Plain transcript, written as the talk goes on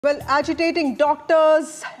Well, agitating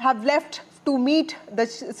doctors have left to meet the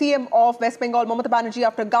CM of West Bengal, Mamata Banerjee,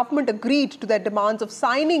 after government agreed to their demands of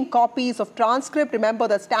signing copies of transcript. Remember,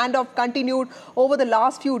 the standoff continued over the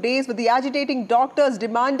last few days with the agitating doctors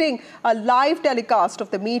demanding a live telecast of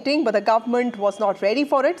the meeting, but the government was not ready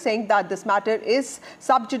for it, saying that this matter is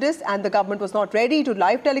sub judice and the government was not ready to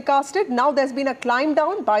live telecast it. Now there's been a climb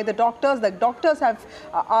down by the doctors. The doctors have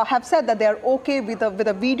said that they are okay with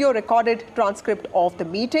a video recorded transcript of the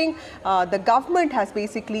meeting. The government has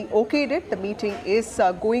basically okayed it. The meeting is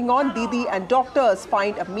going on. Didi and doctors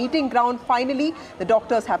find a meeting ground finally. The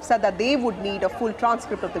doctors have said that they would need a full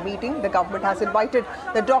transcript of the meeting. The government has invited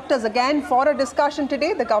the doctors again for a discussion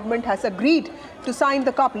today. The government has agreed to sign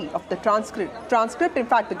the copy of the transcript. In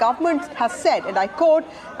fact, the government has said, and I quote,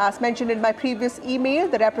 as mentioned in my previous email,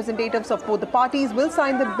 the representatives of both the parties will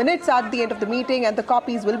sign the minutes at the end of the meeting and the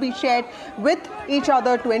copies will be shared with each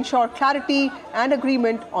other to ensure clarity and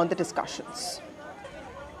agreement on the discussions.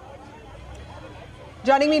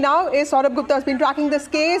 Joining me now is Saurabh Gupta, has been tracking this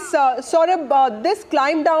case. Saurabh, this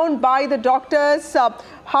climb down by the doctors,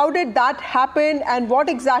 how did that happen and what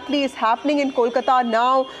exactly is happening in Kolkata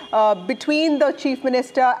now between the Chief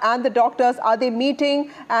Minister and the doctors? Are they meeting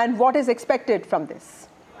and what is expected from this?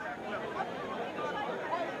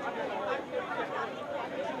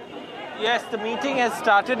 Yes, the meeting has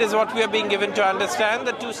started is what we are being given to understand.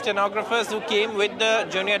 The two stenographers who came with the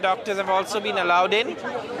junior doctors have also been allowed in.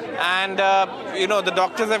 And, the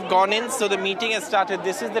doctors have gone in, so the meeting has started.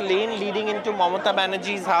 This is the lane leading into Mamata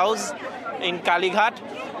Banerjee's house in Kalighat.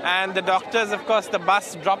 And the doctors, of course, the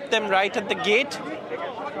bus dropped them right at the gate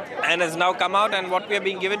and has now come out. And what we are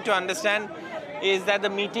being given to understand is that the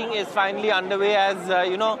meeting is finally underway as,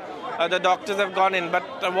 the doctors have gone in.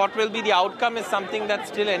 But what will be the outcome is something that's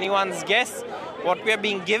still anyone's guess. What we are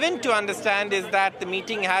being given to understand is that the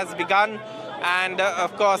meeting has begun. And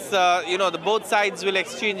of course, the both sides will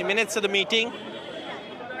exchange minutes of the meeting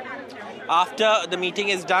after the meeting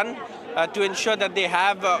is done to ensure that they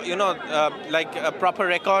have, a proper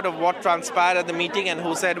record of what transpired at the meeting and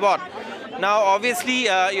who said what. Now, obviously,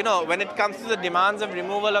 when it comes to the demands of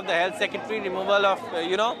removal of the health secretary, removal of,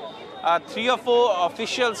 3 or 4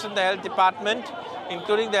 officials from the health department,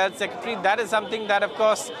 including the health secretary, that is something that, of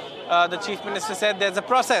course, the chief minister said there's a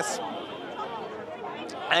process.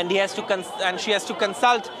 And she has to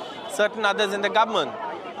consult certain others in the government.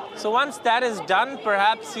 So once that is done,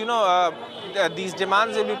 perhaps, these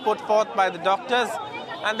demands will be put forth by the doctors.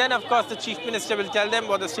 And then, of course, the chief minister will tell them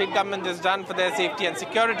what the state government has done for their safety and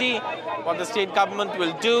security, what the state government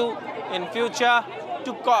will do in future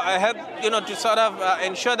to help, to sort of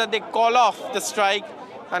ensure that they call off the strike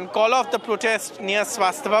and call off the protest near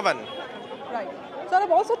Swasthya Bhavan. Right. Saurabh,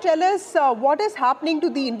 also tell us what is happening to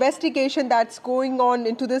the investigation that's going on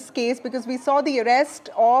into this case, because we saw the arrest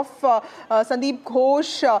of Sandip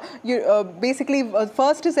Ghosh.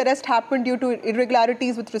 First his arrest happened due to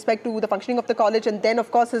irregularities with respect to the functioning of the college, and then, of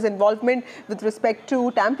course, his involvement with respect to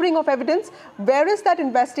tampering of evidence. Where is that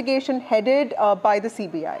investigation headed by the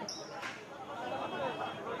CBI?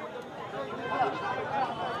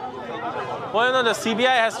 Well, the CBI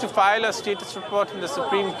has to file a status report in the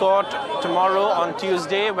Supreme Court tomorrow on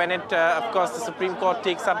Tuesday when of course, the Supreme Court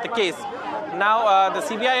takes up the case. Now, the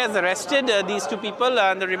CBI has arrested these two people,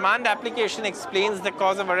 and the remand application explains the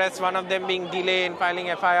cause of arrest, one of them being delay in filing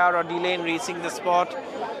FIR or delay in reaching the spot,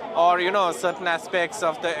 or, certain aspects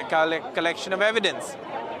of the collection of evidence.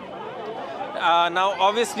 Now,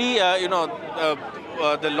 obviously,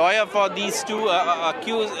 the lawyer for these two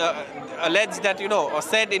alleged that, or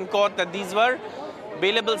said in court that these were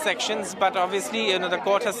bailable sections, but obviously, the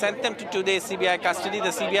court has sent them to 2 days CBI custody.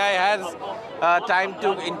 The CBI has time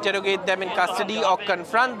to interrogate them in custody or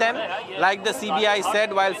confront them, like the CBI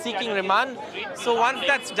said, while seeking remand. So once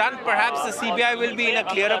that's done, perhaps the CBI will be in a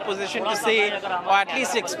clearer position to say, or at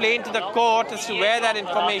least explain to the court as to where that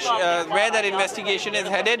information, where that investigation is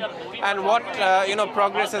headed, and what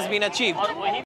progress has been achieved.